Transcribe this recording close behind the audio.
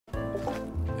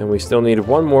And we still need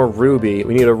one more ruby.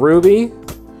 We need a ruby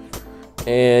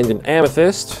and an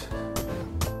amethyst.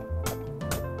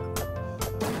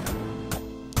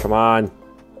 Come on.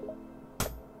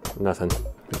 Nothing.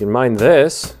 We can mine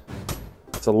this.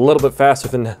 It's a little bit faster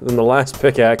than the last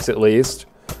pickaxe, at least.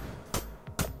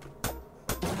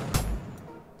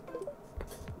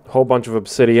 A whole bunch of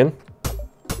obsidian.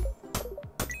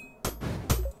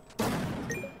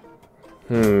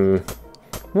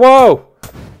 Whoa!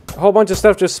 A whole bunch of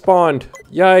stuff just spawned.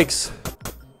 Yikes.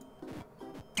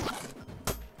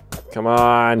 Come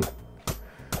on.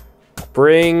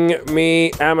 Bring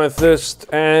me amethyst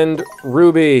and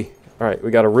ruby. Alright,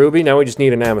 we got a ruby. Now we just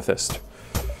need an amethyst.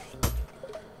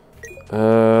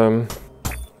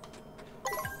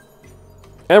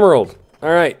 Emerald.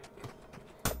 Alright.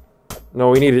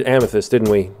 No, we needed amethyst, didn't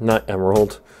we? Not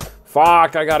emerald.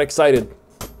 Fuck, I got excited.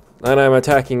 And I'm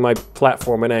attacking my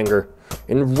platform in anger.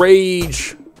 In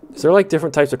rage! Is there like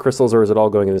different types of crystals, or is it all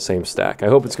going in the same stack? I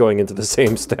hope it's going into the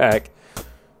same stack.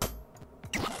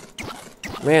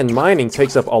 Man, mining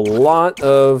takes up a lot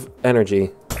of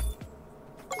energy.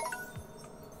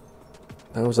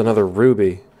 That was another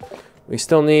ruby. We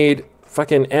still need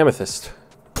fucking amethyst.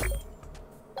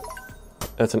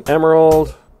 That's an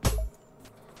emerald.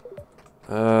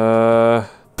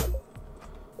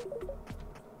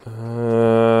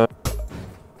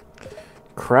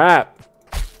 Crap.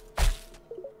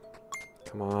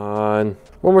 Come on.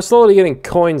 Well, we're slowly getting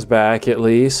coins back, at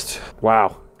least.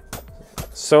 Wow.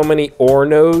 So many ore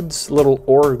nodes, little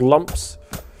ore lumps.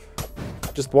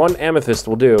 Just one amethyst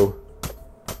will do.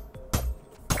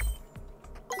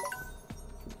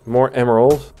 More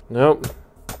emerald. Nope.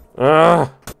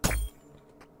 Ah.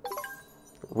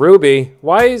 Ruby.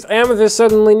 Why is amethyst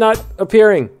suddenly not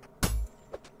appearing?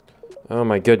 Oh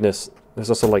my goodness. There's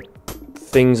also like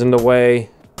things in the way.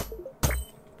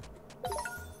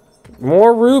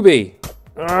 More ruby.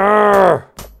 Arrgh.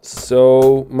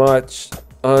 So much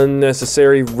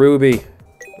unnecessary ruby.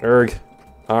 Erg.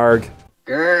 Arg.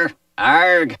 Grr.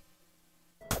 Arg.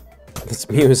 This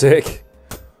music.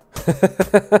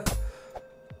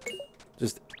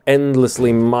 Just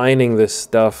endlessly mining this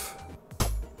stuff.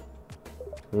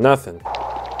 Nothing.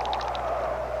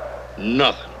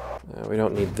 Nothing. We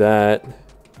don't need that.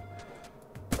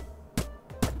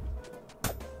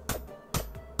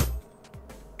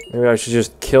 Maybe I should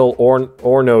just kill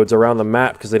ore nodes around the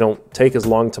map because they don't take as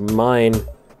long to mine.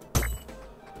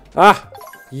 Ah!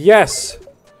 Yes!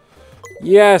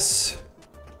 Yes!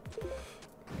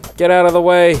 Get out of the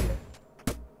way!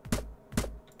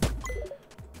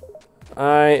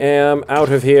 I am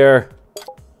out of here.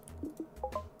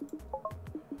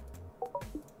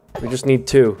 We just need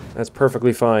 2. That's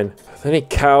perfectly fine. Are there any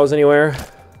cows anywhere?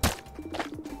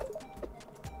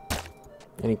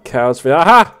 Any cows for...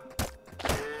 Aha!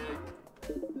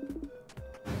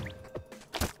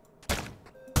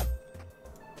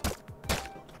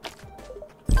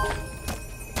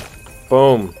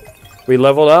 Boom. We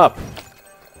leveled up.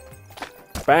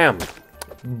 Bam.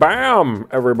 Bam,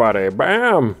 everybody.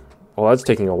 Bam. Well, that's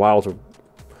taking a while to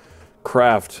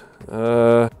craft.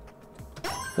 Hello.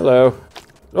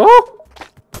 Oh!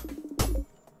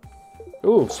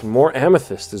 Ooh, some more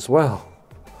amethyst as well.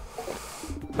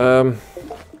 Num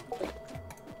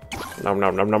num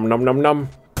num num num num num.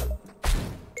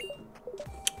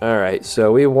 Alright,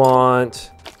 so we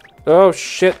want... Oh,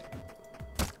 shit.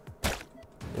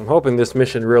 I'm hoping this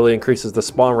mission really increases the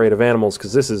spawn rate of animals,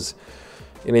 because this is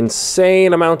an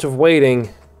insane amount of waiting.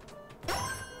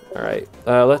 Alright,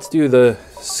 let's do the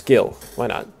skill. Why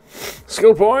not?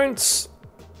 Skill points!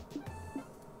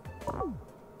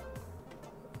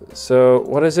 So,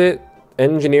 what is it?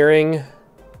 Engineering.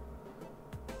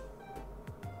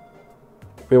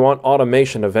 We want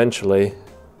automation eventually.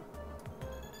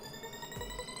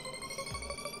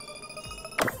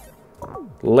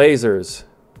 Lasers.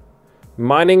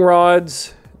 Mining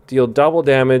rods deal double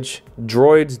damage.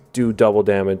 Droids do double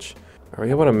damage. Are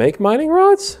we able to make mining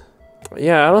rods?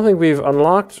 Yeah, I don't think we've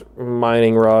unlocked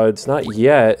mining rods. Not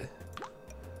yet.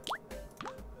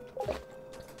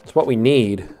 It's what we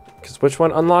need. Because which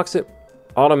one unlocks it?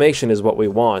 Automation is what we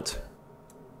want.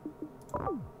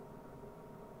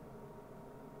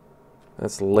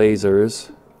 That's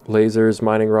lasers. Lasers,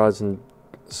 mining rods, and...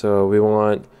 So we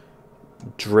want...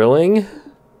 drilling?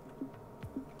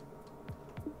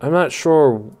 I'm not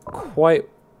sure quite...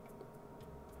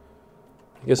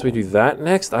 I guess we do that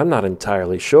next? I'm not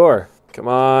entirely sure. Come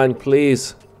on,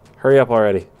 please. Hurry up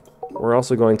already. We're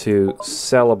also going to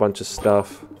sell a bunch of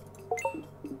stuff.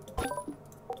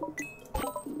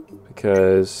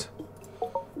 Because...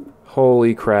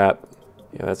 Holy crap.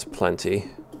 Yeah, that's plenty.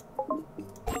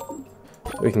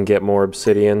 We can get more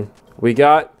obsidian. We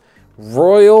got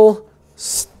royal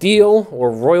steel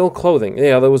or royal clothing.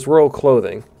 Yeah, that was royal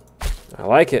clothing. I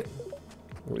like it.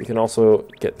 We can also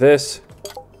get this.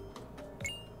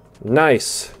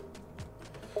 Nice.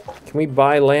 Can we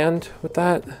buy land with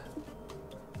that?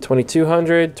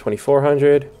 2,200,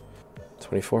 2,400,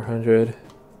 2,400,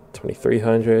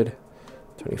 2,300,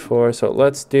 24. So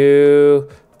let's do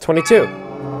 22.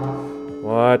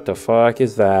 What the fuck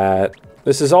is that?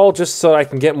 This is all just so I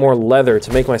can get more leather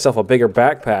to make myself a bigger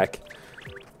backpack.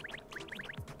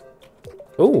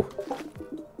 Ooh.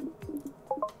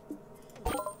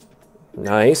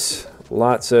 Nice.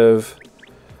 Lots of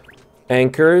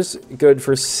anchors. Good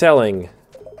for selling.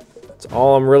 That's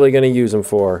all I'm really going to use them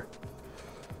for.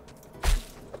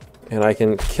 And I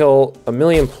can kill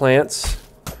 1,000,000 plants.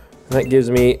 And that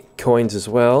gives me coins as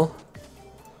well.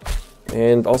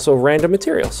 And also random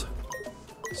materials.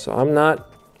 So I'm not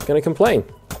going to complain.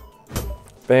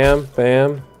 Bam,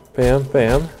 bam, bam,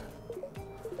 bam.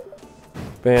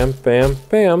 Bam, bam,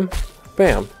 bam,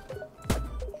 bam.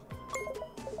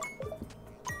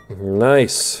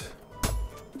 Nice.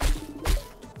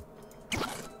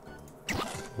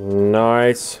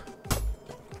 Nice.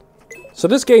 So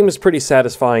this game is pretty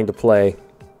satisfying to play.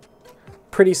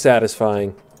 Pretty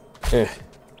satisfying.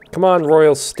 Come on,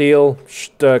 Royal Steel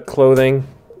clothing.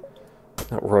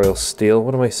 Not Royal Steel,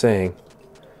 what am I saying?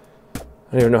 I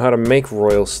don't even know how to make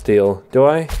Royal Steel, do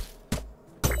I?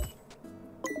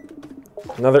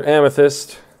 Another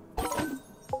amethyst. I'm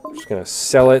just gonna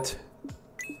sell it.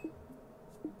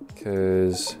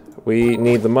 Because we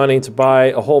need the money to buy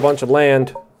a whole bunch of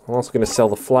land. I'm also gonna sell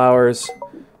the flowers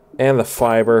and the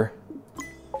fiber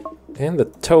and the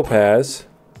topaz.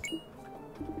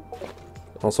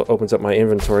 Also opens up my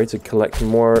inventory to collect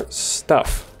more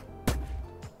stuff.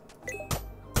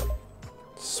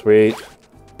 Sweet.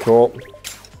 Cool.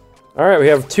 Alright, we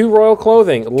have 2 royal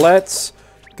clothing. Let's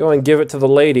go and give it to the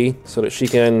lady so that she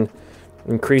can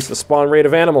increase the spawn rate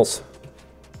of animals.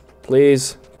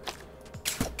 Please.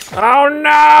 Oh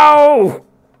no!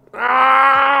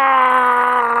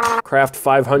 Ah! Craft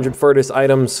 500 Furnace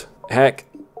items. Heck.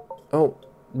 Oh.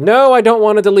 No, I don't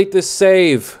want to delete this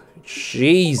save.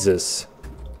 Jesus.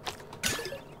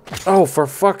 Oh, for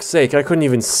fuck's sake, I couldn't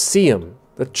even see him.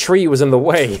 The tree was in the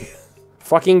way.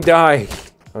 Fucking die.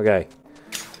 Okay.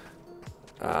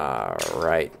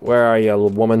 Alright. Where are you, little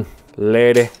woman?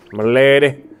 Lady. My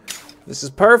lady. This is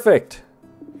perfect.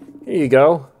 Here you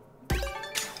go.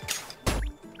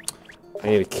 I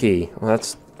need a key. Well,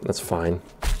 that's fine.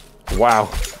 Wow.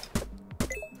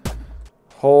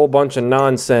 Whole bunch of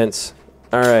nonsense.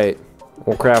 Alright.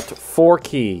 We'll craft 4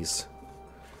 keys.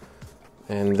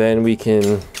 And then we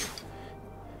can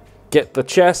get the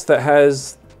chest that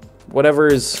has whatever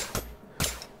is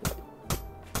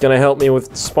gonna help me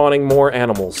with spawning more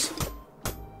animals.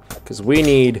 Because we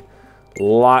need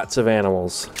lots of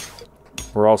animals.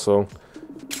 We're also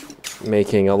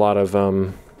making a lot of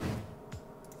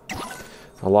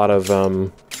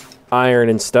iron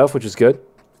and stuff, which is good.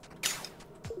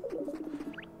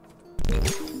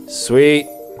 Sweet.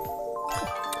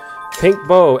 Pink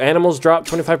bow. Animals drop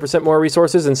 25% more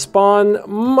resources and spawn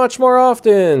much more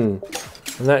often.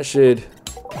 And that should...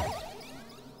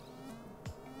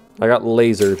 I got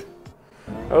lasered.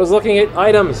 I was looking at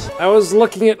items. I was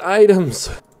looking at items.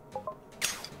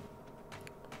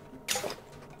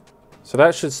 So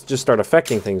that should just start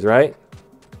affecting things, right?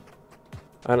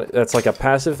 That's like a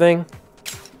passive thing.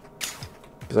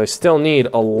 Because I still need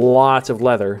a lot of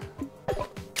leather.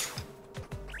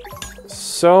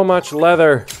 So much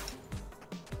leather.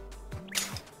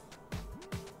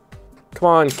 Come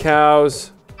on,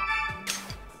 cows.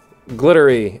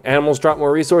 Glittery. Animals drop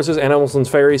more resources. Animals and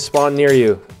fairies spawn near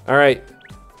you. Alright.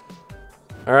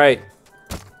 Alright.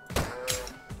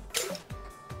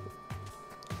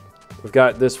 We've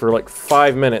got this for like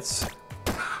 5 minutes.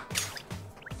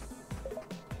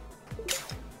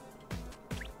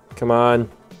 Come on.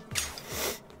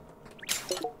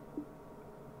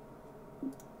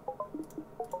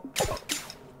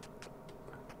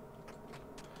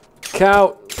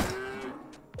 Cow.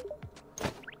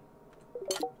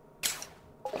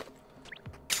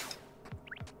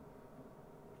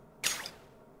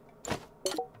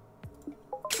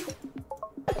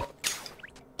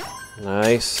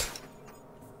 Nice.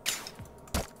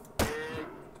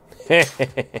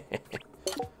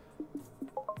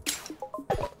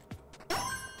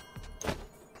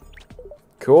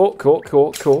 Cool, cool,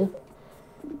 cool, cool.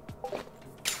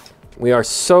 We are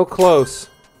so close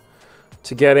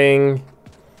to getting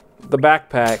the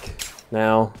backpack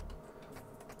now.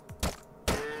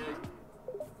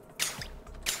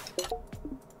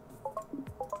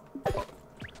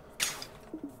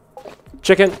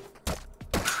 Chicken.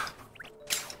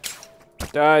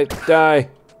 Die, die.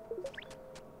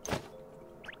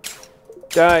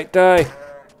 Die, die.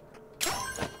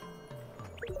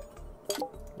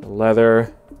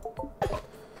 Leather.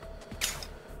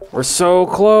 We're so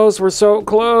close, we're so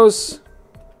close.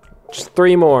 Just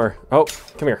 3 more. Oh,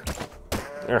 come here.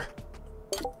 There.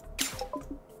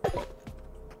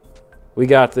 We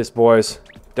got this, boys.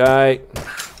 Die.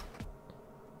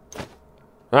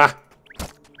 Ah.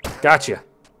 Gotcha.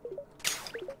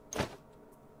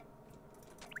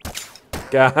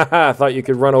 I thought you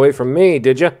could run away from me,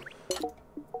 did you?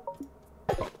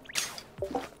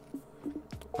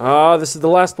 Oh, this is the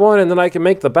last one, and then I can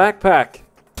make the backpack.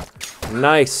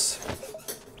 Nice.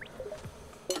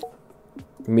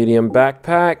 Medium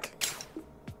backpack.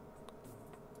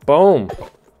 Boom.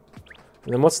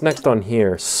 And then what's next on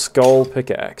here? Skull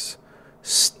pickaxe.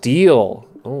 Steel.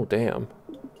 Oh, damn.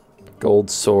 Gold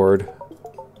sword.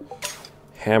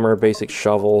 Hammer, basic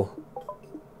shovel.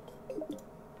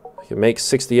 I can make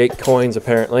 68 coins,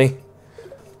 apparently.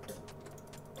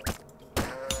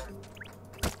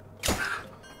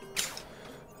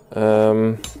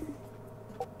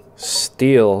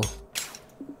 Steel.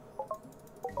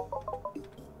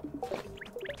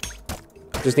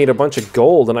 Just need a bunch of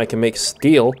gold and I can make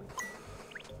steel.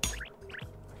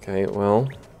 Okay, well,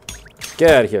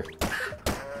 get out of here.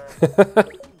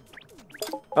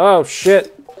 Oh,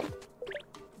 shit.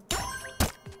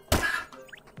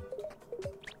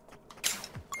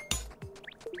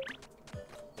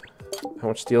 How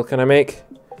much steel can I make?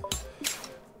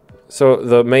 So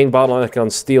the main bottleneck on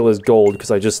steel is gold,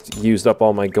 because I just used up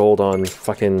all my gold on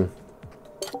fucking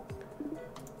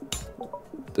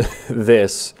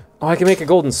this. Oh, I can make a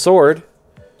golden sword.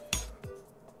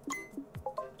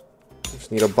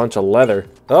 Just need a bunch of leather.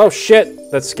 Oh shit!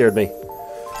 That scared me.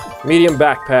 Medium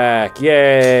backpack,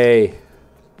 yay!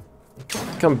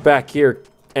 Come back here,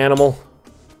 animal.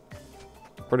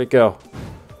 Where'd it go?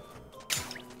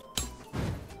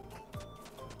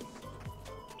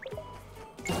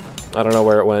 I don't know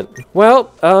where it went.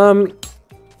 Well,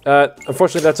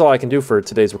 unfortunately that's all I can do for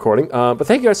today's recording. But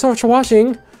thank you guys so much for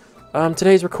watching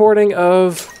today's recording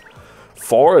of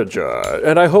Forager.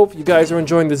 And I hope you guys are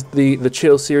enjoying this, the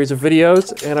chill series of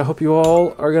videos. And I hope you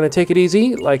all are gonna take it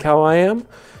easy, like how I am.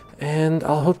 And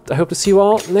I hope to see you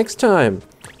all next time.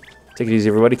 Take it easy,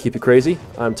 everybody. Keep it crazy.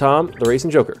 I'm Tom, the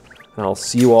Racing Joker. And I'll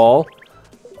see you all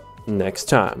next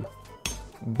time.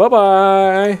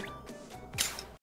 Bye-bye!